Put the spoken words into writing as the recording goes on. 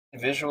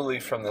visually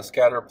from the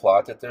scatter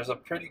plot that there's a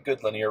pretty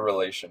good linear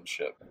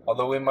relationship.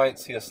 Although we might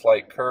see a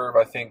slight curve,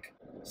 I think.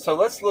 So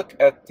let's look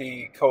at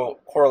the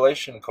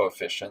correlation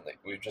coefficient that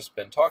we've just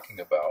been talking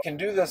about. We can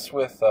do this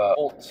with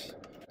volt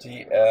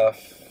df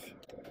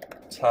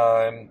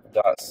time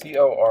dot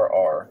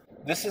corr.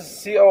 This is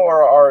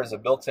corr is a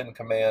built-in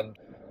command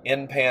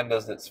in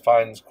pandas that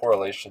finds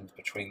correlations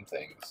between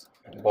things.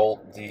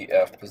 Volt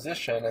df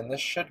position, and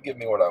this should give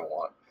me what I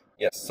want.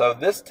 Yes, so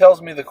this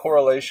tells me the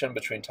correlation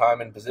between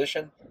time and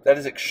position. That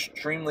is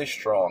extremely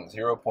strong,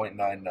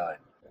 0.99.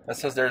 That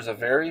says there's a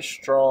very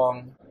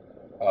strong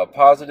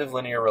positive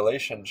linear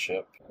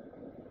relationship.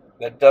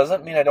 That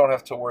doesn't mean I don't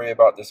have to worry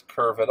about this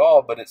curve at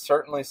all, but it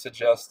certainly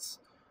suggests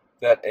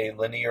that a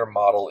linear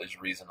model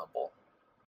is reasonable.